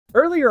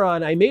Earlier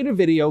on, I made a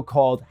video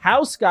called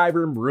How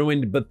Skyrim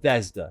Ruined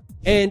Bethesda,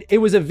 and it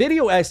was a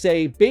video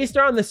essay based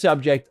on the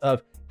subject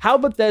of how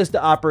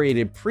Bethesda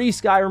operated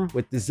pre-Skyrim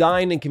with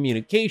design and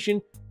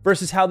communication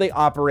versus how they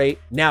operate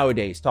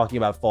nowadays, talking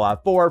about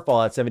Fallout 4,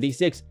 Fallout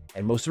 76,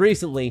 and most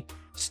recently,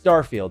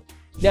 Starfield.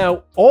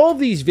 Now, all of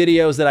these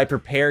videos that I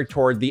prepared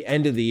toward the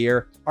end of the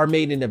year are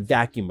made in a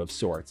vacuum of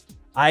sorts.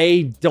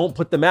 I don't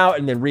put them out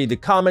and then read the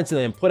comments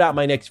and then put out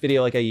my next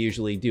video like I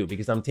usually do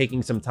because I'm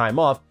taking some time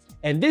off.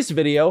 And this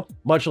video,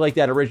 much like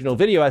that original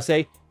video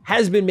essay,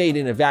 has been made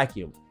in a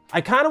vacuum. I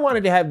kind of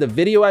wanted to have the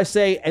video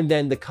essay and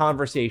then the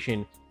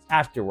conversation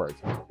afterwards,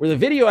 where the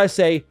video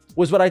essay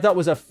was what I thought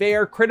was a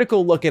fair,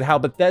 critical look at how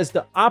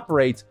Bethesda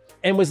operates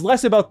and was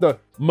less about the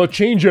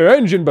change your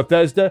engine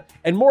Bethesda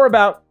and more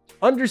about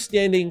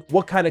understanding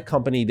what kind of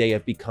company they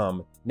have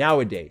become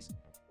nowadays.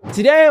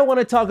 Today, I want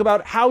to talk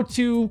about how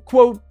to,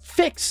 quote,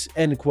 fix,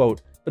 end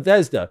quote,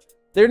 Bethesda.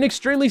 They're an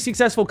extremely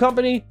successful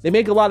company. They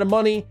make a lot of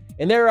money.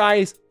 In their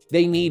eyes,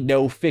 they need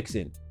no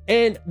fixing.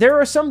 And there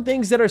are some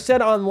things that are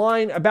said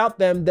online about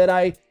them that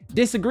I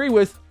disagree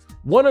with.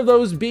 One of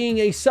those being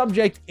a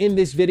subject in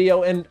this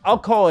video, and I'll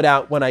call it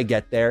out when I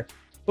get there.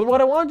 But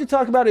what I wanted to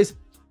talk about is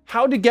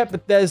how to get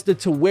Bethesda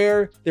to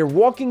where they're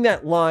walking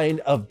that line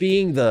of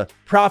being the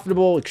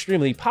profitable,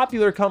 extremely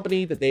popular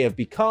company that they have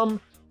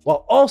become,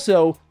 while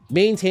also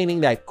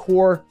maintaining that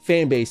core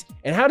fan base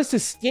and how to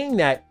sustain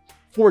that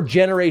for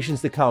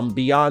generations to come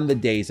beyond the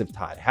days of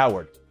Todd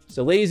Howard.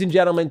 So ladies and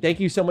gentlemen,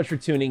 thank you so much for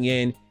tuning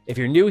in. If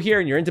you're new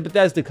here and you're into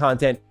Bethesda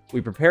content, we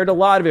prepared a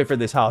lot of it for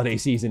this holiday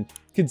season.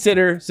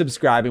 Consider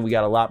subscribing. We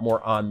got a lot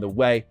more on the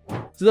way.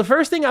 So the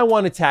first thing I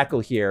want to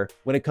tackle here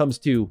when it comes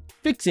to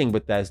fixing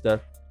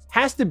Bethesda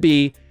has to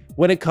be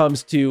when it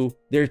comes to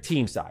their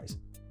team size.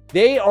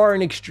 They are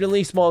an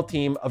extremely small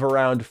team of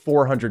around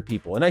 400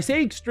 people. And I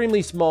say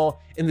extremely small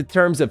in the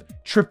terms of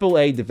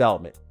AAA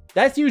development.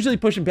 That's usually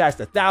pushing past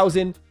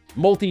 1,000.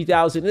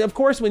 Multi-thousand. And of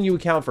course, when you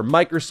account for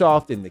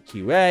Microsoft and the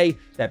QA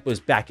that was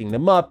backing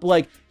them up,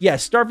 like,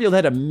 yes, Starfield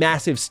had a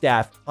massive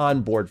staff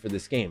on board for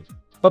this game.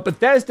 But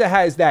Bethesda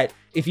has that,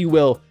 if you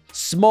will,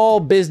 small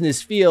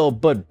business feel,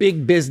 but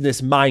big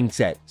business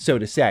mindset, so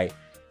to say.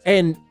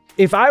 And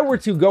if I were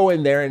to go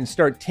in there and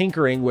start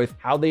tinkering with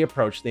how they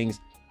approach things,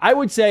 I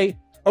would say,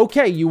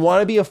 okay, you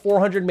want to be a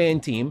 400-man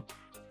team.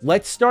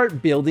 Let's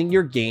start building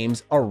your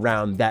games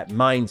around that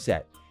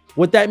mindset.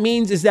 What that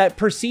means is that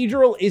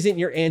procedural isn't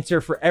your answer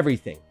for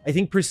everything. I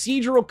think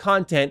procedural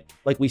content,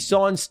 like we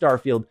saw in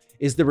Starfield,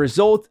 is the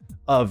result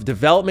of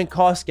development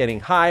costs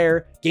getting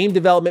higher, game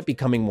development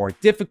becoming more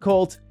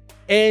difficult,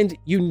 and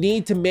you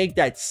need to make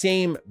that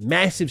same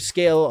massive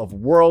scale of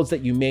worlds that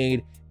you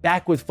made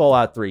back with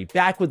Fallout 3,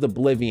 back with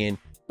Oblivion,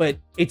 but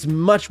it's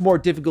much more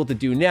difficult to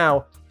do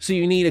now, so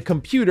you need a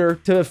computer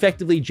to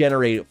effectively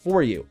generate it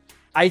for you.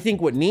 I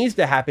think what needs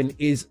to happen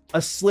is a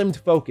slimmed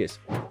focus.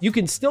 You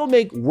can still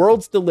make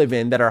worlds to live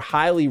in that are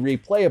highly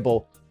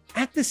replayable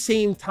at the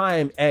same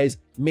time as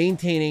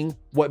maintaining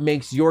what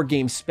makes your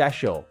game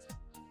special.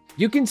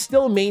 You can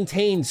still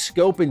maintain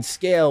scope and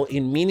scale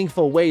in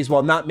meaningful ways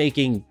while not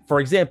making, for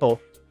example,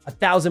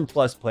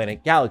 1,000+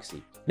 planet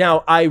galaxy.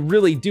 Now, I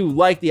really do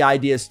like the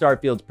idea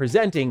Starfield's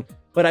presenting,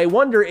 but I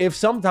wonder if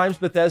sometimes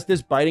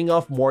Bethesda's biting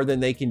off more than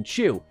they can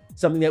chew,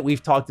 something that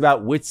we've talked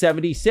about with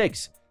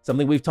 76.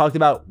 Something we've talked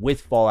about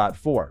with Fallout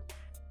 4.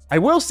 I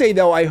will say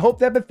though, I hope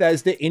that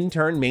Bethesda in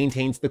turn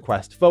maintains the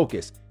quest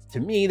focus.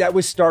 To me, that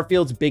was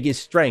Starfield's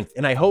biggest strength,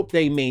 and I hope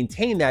they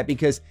maintain that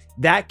because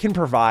that can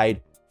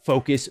provide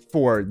focus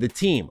for the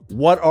team.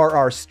 What are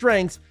our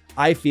strengths?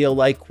 I feel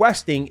like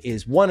questing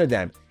is one of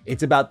them.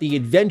 It's about the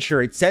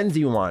adventure it sends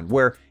you on,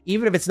 where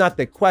even if it's not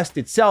the quest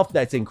itself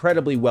that's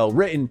incredibly well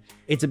written,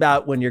 it's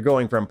about when you're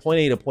going from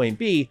point A to point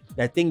B,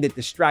 that thing that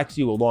distracts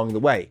you along the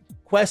way.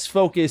 Quest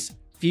focus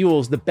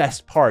fuels the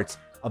best parts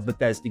of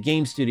Bethesda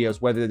Game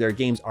Studios, whether their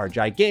games are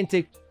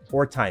gigantic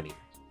or tiny.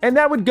 And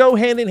that would go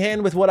hand in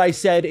hand with what I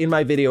said in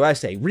my video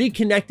essay,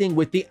 reconnecting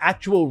with the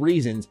actual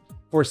reasons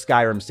for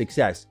Skyrim's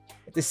success.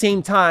 At the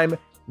same time,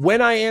 when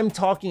I am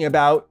talking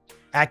about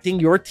acting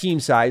your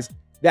team size,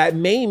 that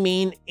may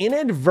mean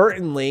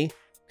inadvertently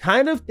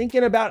kind of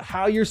thinking about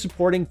how you're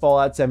supporting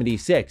Fallout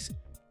 76.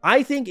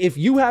 I think if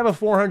you have a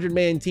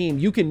 400-man team,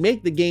 you can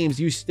make the games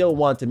you still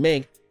want to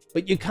make,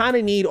 but you kind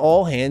of need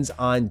all hands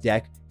on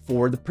deck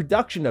for the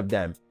production of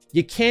them.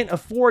 You can't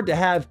afford to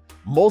have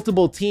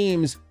multiple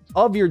teams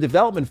of your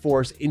development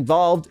force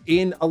involved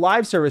in a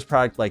live service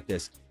product like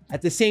this.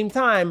 At the same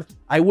time,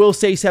 I will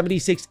say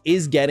 76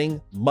 is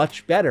getting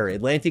much better.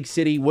 Atlantic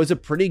City was a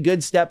pretty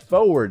good step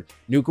forward.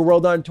 Nuka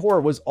World on Tour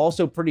was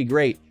also pretty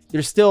great.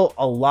 There's still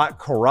a lot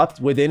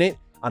corrupt within it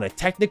on a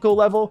technical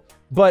level,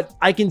 but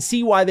I can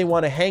see why they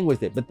want to hang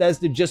with it.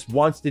 Bethesda just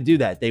wants to do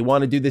that. They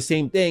want to do the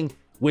same thing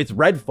with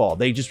Redfall.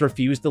 They just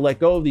refuse to let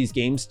go of these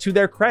games, to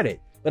their credit.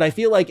 But I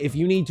feel like if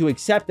you need to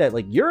accept that,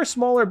 like, you're a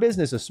smaller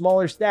business, a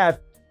smaller staff,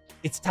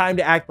 it's time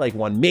to act like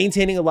one.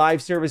 Maintaining a live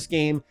service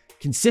game,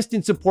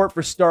 consistent support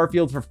for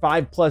Starfield for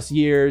 5+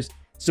 years,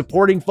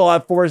 supporting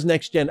Fallout 4's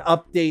next-gen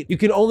update. You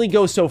can only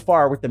go so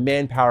far with the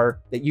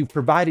manpower that you've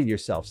provided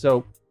yourself.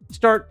 So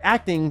start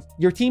acting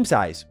your team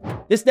size.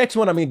 This next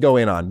one I'm going to go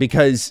in on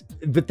because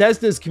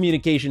Bethesda's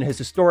communication has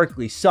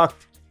historically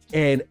sucked,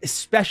 and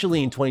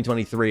especially in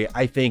 2023,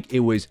 I think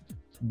it was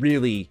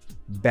really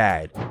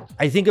bad.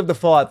 I think of the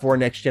Fallout 4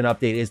 Next Gen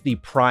update as the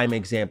prime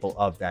example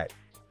of that.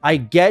 I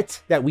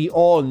get that we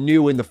all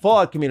knew in the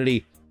Fallout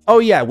community, oh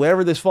yeah,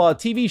 whenever this Fallout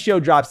TV show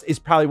drops is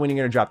probably when you're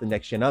going to drop the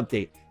Next Gen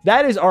update.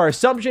 That is our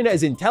assumption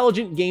as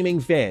intelligent gaming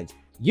fans.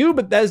 You,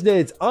 Bethesda,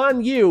 it's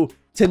on you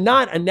to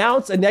not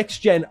announce a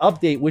next-gen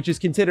update, which is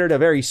considered a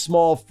very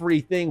small,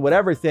 free thing,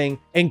 whatever thing,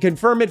 and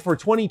confirm it for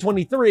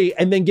 2023,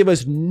 and then give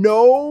us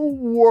no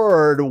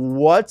word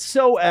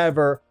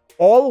whatsoever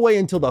all the way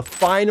until the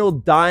final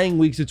dying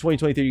weeks of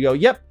 2023. You go,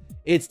 yep,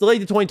 it's delayed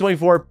to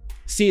 2024.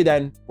 See you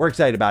then. We're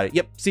excited about it.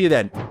 Yep, see you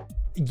then.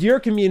 Your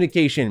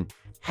communication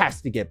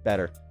has to get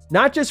better.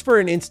 Not just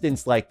for an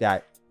instance like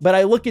that, but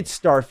I look at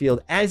Starfield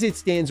as it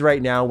stands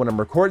right now when I'm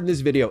recording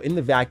this video in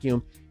the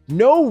vacuum.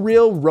 No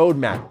real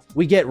roadmap.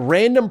 We get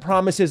random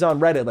promises on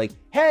Reddit like,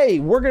 hey,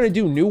 we're going to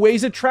do new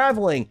ways of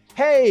traveling.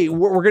 Hey,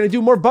 we're going to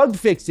do more bug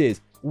fixes.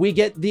 We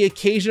get the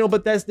occasional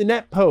Bethesda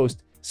Net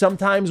post.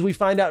 Sometimes we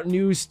find out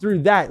news through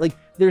that. Like,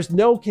 there's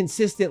no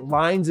consistent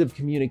lines of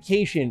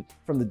communication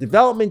from the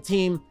development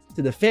team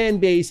to the fan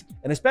base.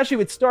 And especially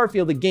with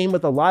Starfield, a game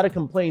with a lot of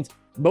complaints,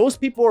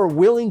 most people are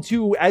willing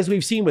to, as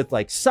we've seen with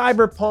like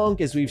Cyberpunk,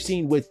 as we've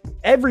seen with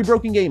every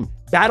broken game,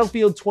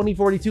 Battlefield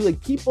 2042, like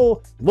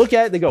people look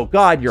at it, they go,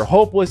 God, you're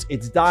hopeless,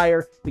 it's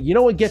dire. But you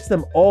know what gets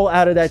them all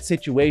out of that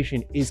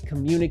situation is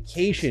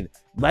communication,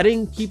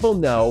 letting people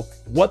know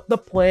what the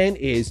plan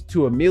is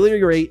to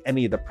ameliorate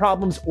any of the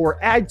problems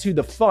or add to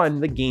the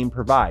fun the game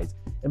provides.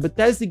 And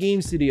Bethesda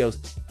Game Studios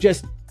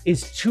just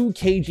is too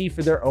cagey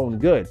for their own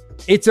good.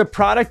 It's a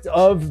product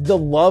of the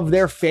love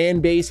their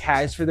fan base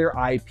has for their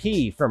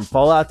IP, from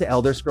Fallout to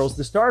Elder Scrolls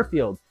to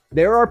Starfield.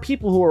 There are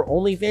people who are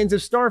only fans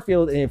of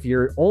Starfield, and if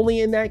you're only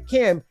in that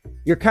camp,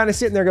 you're kind of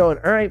sitting there going,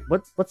 all right,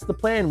 what's the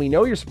plan? We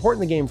know you're supporting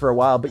the game for a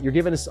while, but you're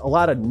giving us a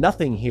lot of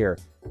nothing here.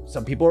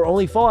 Some people are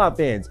only Fallout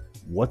fans.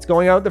 What's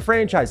going on with the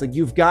franchise? Like,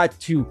 you've got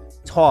to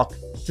talk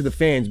to the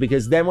fans,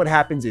 because then what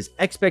happens is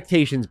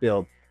expectations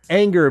build,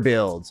 anger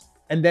builds,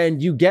 and then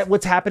you get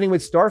what's happening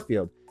with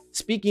Starfield.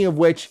 Speaking of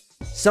which,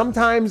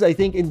 sometimes I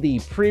think in the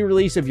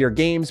pre-release of your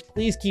games,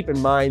 please keep in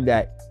mind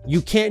that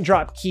you can't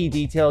drop key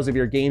details of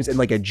your games in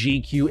like a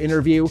GQ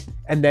interview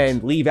and then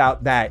leave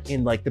out that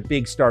in like the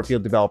big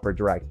Starfield developer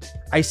direct.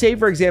 I say,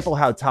 for example,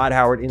 how Todd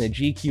Howard in a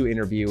GQ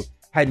interview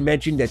had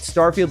mentioned that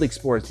Starfield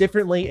explores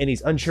differently and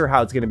he's unsure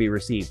how it's going to be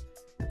received.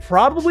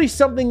 Probably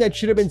something that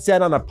should have been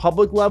said on a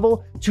public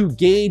level to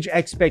gauge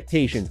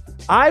expectations.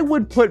 I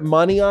would put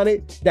money on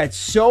it that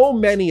so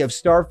many of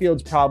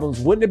Starfield's problems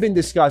wouldn't have been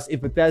discussed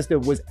if Bethesda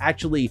was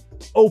actually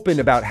open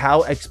about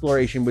how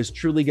exploration was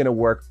truly going to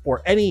work,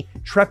 or any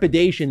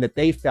trepidation that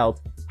they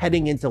felt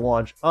heading into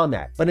launch on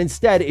that. But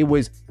instead, it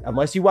was,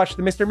 unless you watch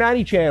the Mr.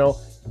 Matty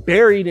channel,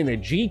 buried in a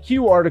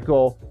GQ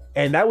article,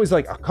 and that was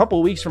like a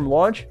couple weeks from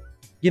launch.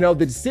 You know,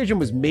 the decision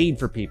was made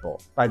for people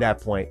by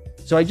that point.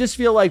 So I just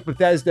feel like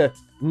Bethesda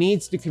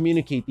needs to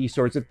communicate these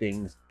sorts of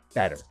things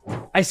better.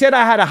 I said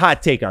I had a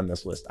hot take on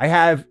this list. I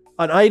have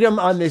an item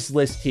on this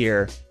list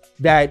here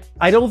that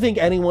I don't think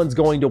anyone's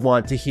going to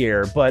want to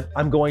hear, but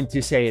I'm going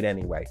to say it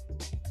anyway.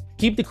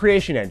 Keep the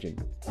creation engine.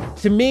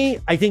 To me,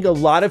 I think a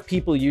lot of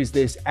people use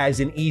this as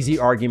an easy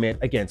argument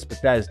against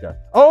Bethesda.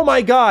 Oh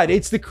my God,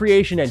 it's the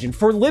creation engine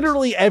for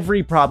literally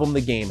every problem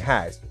the game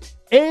has.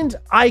 And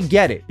I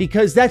get it,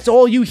 because that's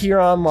all you hear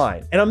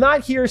online. And I'm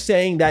not here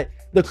saying that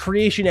the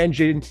creation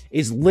engine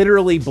is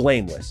literally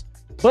blameless.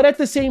 But at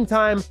the same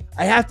time,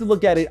 I have to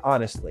look at it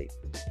honestly.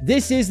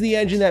 This is the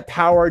engine that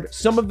powered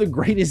some of the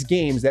greatest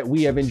games that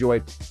we have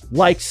enjoyed,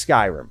 like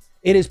Skyrim.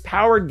 It has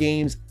powered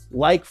games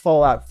like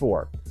Fallout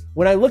 4.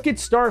 When I look at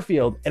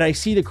Starfield and I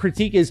see the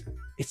critique is,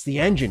 it's the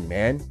engine,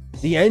 man.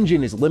 The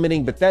engine is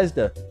limiting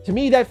Bethesda. To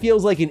me, that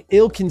feels like an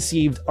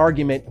ill-conceived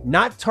argument,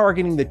 not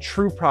targeting the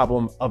true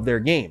problem of their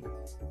game.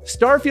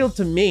 Starfield,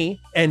 to me,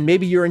 and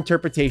maybe your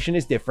interpretation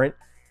is different,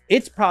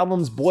 its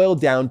problems boil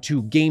down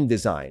to game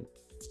design.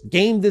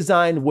 Game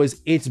design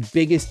was its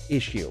biggest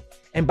issue.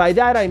 And by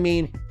that, I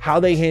mean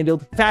how they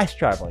handled fast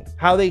traveling,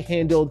 how they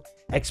handled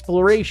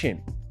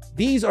exploration.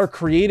 These are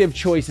creative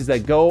choices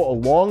that go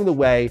along the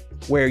way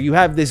where you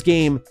have this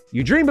game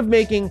you dream of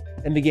making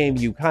and the game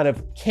you kind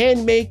of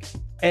can make.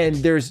 And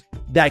there's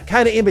that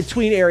kind of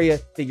in-between area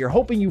that you're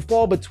hoping you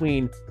fall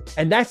between.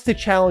 And that's the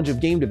challenge of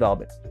game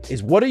development,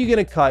 is what are you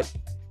going to cut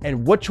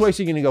and what choice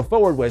are you going to go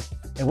forward with?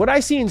 And what I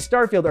see in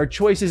Starfield are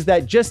choices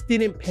that just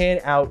didn't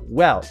pan out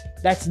well.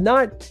 That's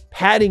not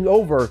padding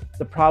over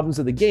the problems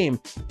of the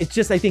game. It's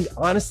just, I think,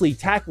 honestly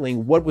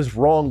tackling what was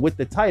wrong with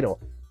the title.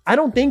 I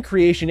don't think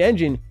Creation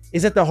Engine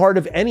is at the heart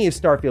of any of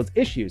Starfield's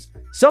issues.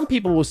 Some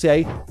people will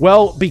say,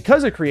 well,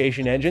 because of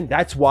Creation Engine,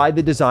 that's why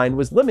the design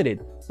was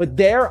limited. But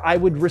there, I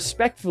would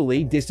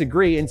respectfully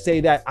disagree and say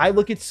that I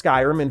look at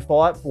Skyrim and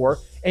Fallout 4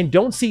 and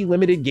don't see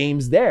limited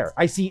games there.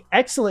 I see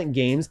excellent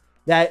games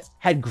that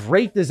had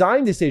great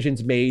design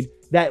decisions made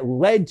that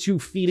led to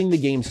feeding the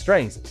game's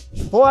strengths.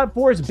 Fallout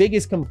 4's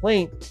biggest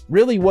complaint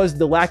really was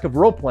the lack of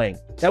role-playing.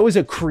 That was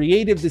a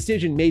creative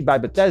decision made by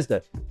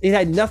Bethesda. It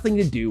had nothing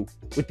to do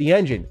with the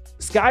engine.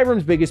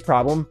 Skyrim's biggest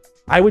problem,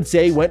 I would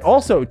say, went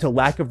also to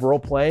lack of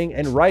role-playing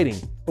and writing.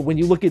 But when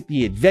you look at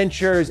the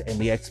adventures and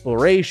the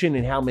exploration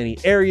and how many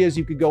areas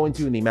you could go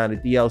into and the amount of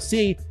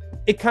DLC,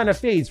 it kind of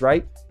fades,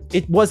 right?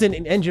 It wasn't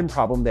an engine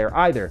problem there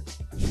either.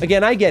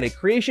 Again, I get it.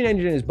 Creation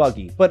Engine is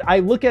buggy, but I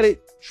look at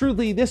it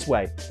truly this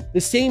way.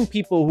 The same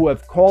people who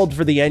have called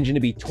for the engine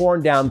to be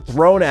torn down,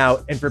 thrown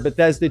out, and for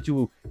Bethesda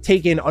to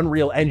take in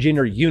Unreal Engine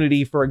or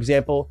Unity, for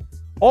example,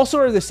 also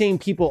are the same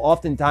people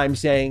oftentimes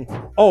saying,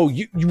 oh,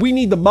 we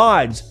need the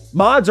mods.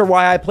 Mods are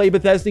why I play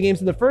Bethesda games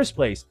in the first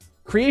place.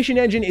 Creation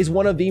Engine is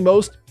one of the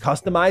most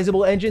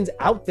customizable engines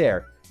out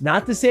there.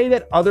 Not to say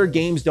that other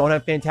games don't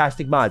have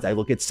fantastic mods. I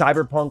look at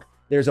Cyberpunk.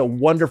 There's a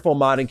wonderful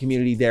modding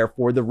community there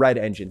for the Red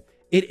engine.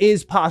 It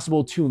is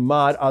possible to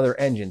mod other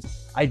engines.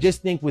 I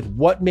just think with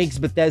what makes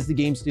Bethesda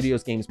Game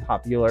Studios games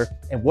popular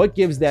and what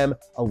gives them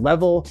a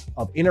level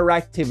of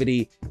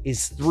interactivity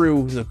is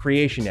through the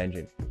Creation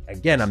Engine.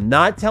 Again, I'm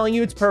not telling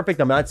you it's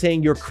perfect. I'm not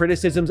saying your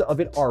criticisms of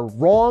it are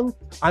wrong.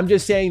 I'm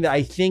just saying that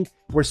I think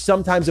we're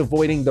sometimes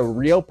avoiding the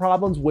real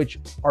problems, which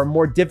are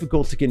more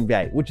difficult to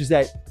convey, which is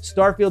that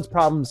Starfield's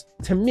problems,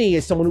 to me,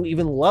 as someone who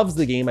even loves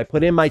the game, I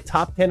put in my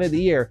top 10 of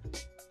the year,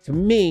 to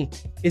me,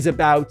 is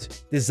about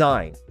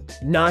design,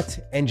 not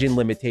engine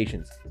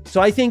limitations.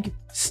 So I think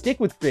stick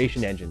with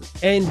Creation Engine.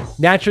 And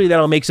naturally,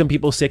 that'll make some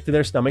people sick to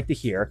their stomach to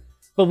hear.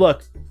 But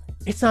look,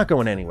 it's not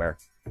going anywhere.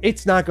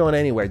 It's not going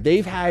anywhere.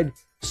 They've had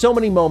so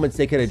many moments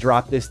they could have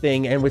dropped this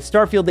thing. And with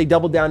Starfield, they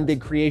doubled down and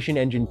did Creation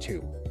Engine 2,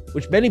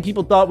 which many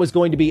people thought was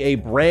going to be a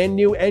brand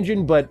new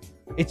engine, but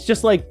it's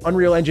just like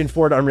Unreal Engine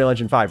 4 to Unreal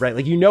Engine 5, right?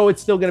 Like, you know,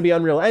 it's still going to be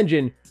Unreal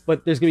Engine,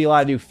 but there's going to be a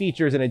lot of new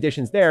features and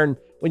additions there. And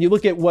when you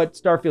look at what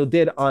Starfield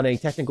did on a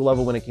technical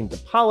level when it came to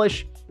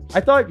polish,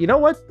 I thought, you know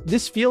what?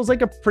 This feels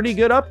like a pretty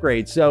good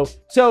upgrade. So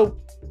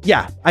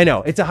yeah, I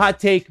know it's a hot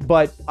take,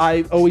 but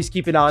I always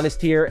keep it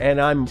honest here, and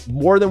I'm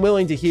more than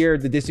willing to hear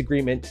the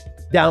disagreement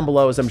down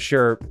below, as I'm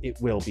sure it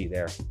will be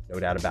there. No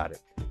doubt about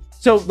it.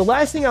 So the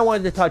last thing I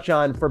wanted to touch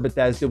on for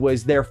Bethesda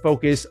was their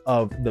focus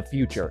of the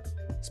future.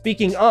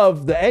 Speaking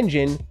of the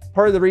engine,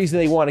 part of the reason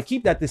they want to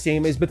keep that the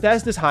same is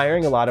Bethesda's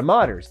hiring a lot of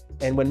modders.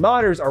 And when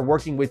modders are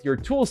working with your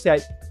tool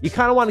set, you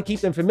kind of want to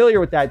keep them familiar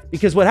with that,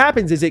 because what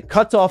happens is it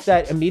cuts off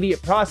that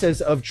immediate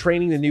process of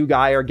training the new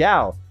guy or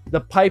gal. The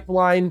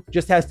pipeline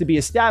just has to be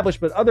established,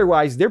 but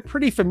otherwise they're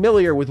pretty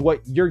familiar with what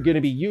you're going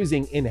to be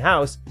using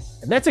in-house.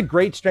 And that's a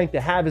great strength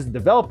to have as a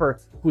developer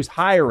who's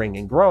hiring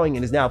and growing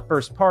and is now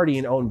first party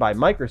and owned by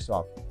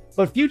Microsoft.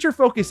 But future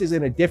focus is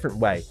in a different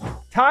way.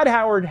 Todd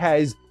Howard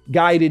has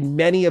guided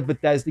many of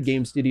Bethesda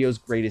Game Studios'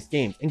 greatest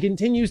games and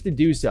continues to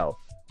do so.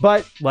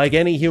 But like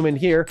any human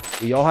here,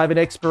 we all have an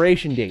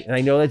expiration date. And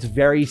I know that's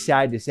very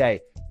sad to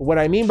say. But what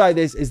I mean by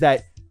this is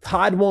that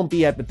Todd won't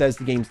be at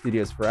Bethesda Game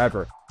Studios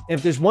forever. And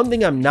if there's one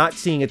thing I'm not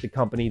seeing at the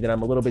company that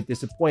I'm a little bit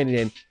disappointed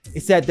in,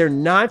 it's that they're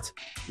not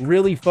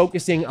really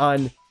focusing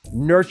on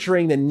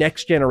nurturing the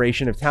next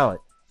generation of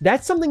talent.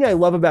 That's something I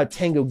love about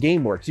Tango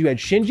Gameworks. You had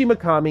Shinji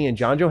Mikami and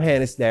John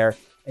Johannes there,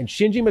 and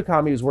Shinji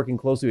Mikami was working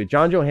closely with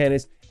John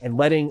Johannes and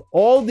letting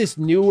all this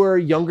newer,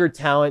 younger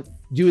talent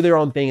do their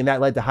own thing, and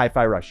that led to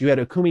Hi-Fi Rush. You had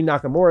Akumi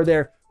Nakamura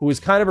there, who was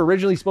kind of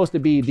originally supposed to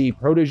be the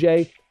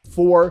protege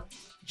for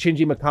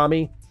Shinji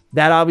Mikami.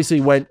 That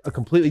obviously went a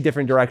completely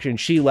different direction.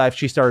 She left,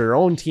 she started her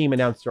own team,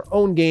 announced her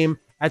own game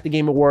at the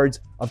Game Awards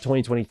of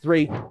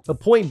 2023. The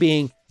point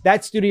being,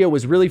 that studio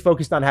was really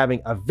focused on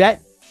having a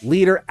vet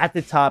leader at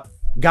the top,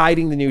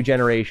 guiding the new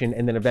generation,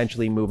 and then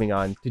eventually moving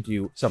on to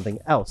do something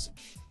else.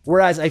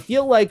 Whereas I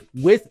feel like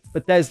with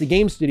Bethesda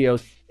Game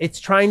Studios, it's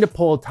trying to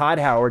pull Todd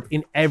Howard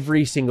in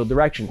every single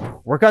direction.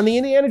 Work on the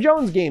Indiana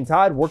Jones game,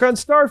 Todd. Work on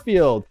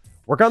Starfield.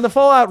 Work on the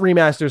Fallout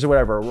remasters or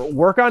whatever.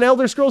 Work on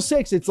Elder Scrolls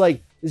 6. It's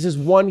like, this is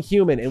one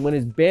human, and when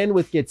his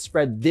bandwidth gets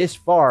spread this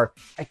far,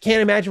 I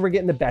can't imagine we're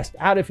getting the best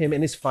out of him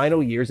in his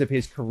final years of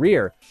his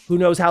career. Who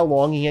knows how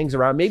long he hangs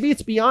around? Maybe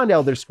it's beyond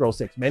Elder Scrolls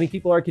 6. Many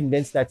people are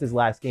convinced that's his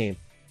last game.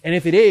 And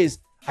if it is,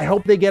 I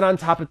hope they get on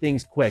top of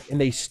things quick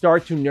and they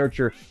start to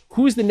nurture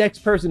who's the next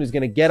person who's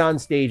going to get on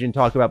stage and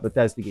talk about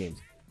Bethesda games.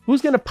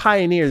 Who's going to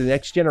pioneer the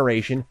next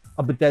generation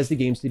of Bethesda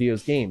Game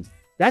Studios games?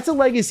 That's a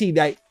legacy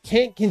that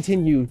can't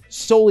continue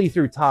solely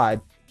through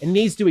Todd and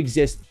needs to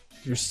exist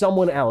through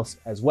someone else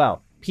as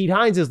well. Pete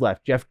Hines has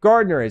left. Jeff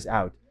Gardner is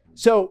out.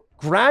 So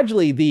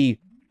gradually, the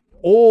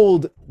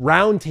old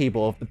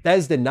roundtable of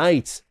Bethesda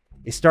Knights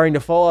is starting to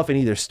fall off and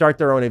either start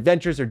their own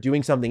adventures or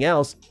doing something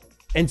else.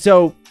 And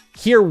so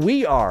here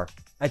we are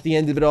at the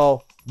end of it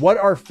all. What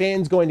are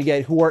fans going to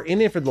get who are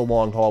in it for the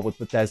long haul with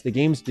Bethesda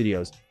Game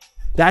Studios?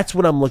 That's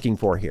what I'm looking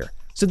for here.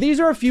 So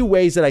these are a few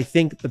ways that I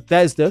think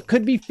Bethesda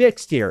could be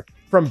fixed here,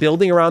 from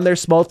building around their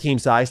small team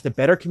size to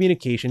better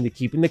communication to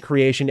keeping the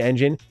creation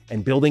engine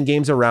and building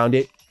games around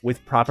it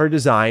with proper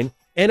design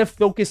and a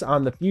focus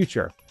on the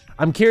future.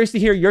 I'm curious to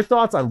hear your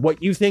thoughts on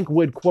what you think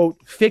would, quote,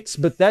 fix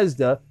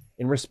Bethesda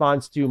in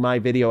response to my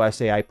video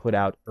essay I put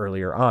out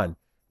earlier on.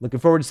 Looking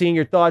forward to seeing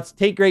your thoughts.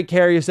 Take great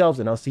care of yourselves,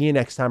 and I'll see you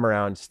next time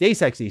around. Stay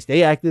sexy,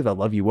 stay active. I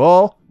love you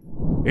all.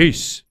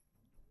 Peace.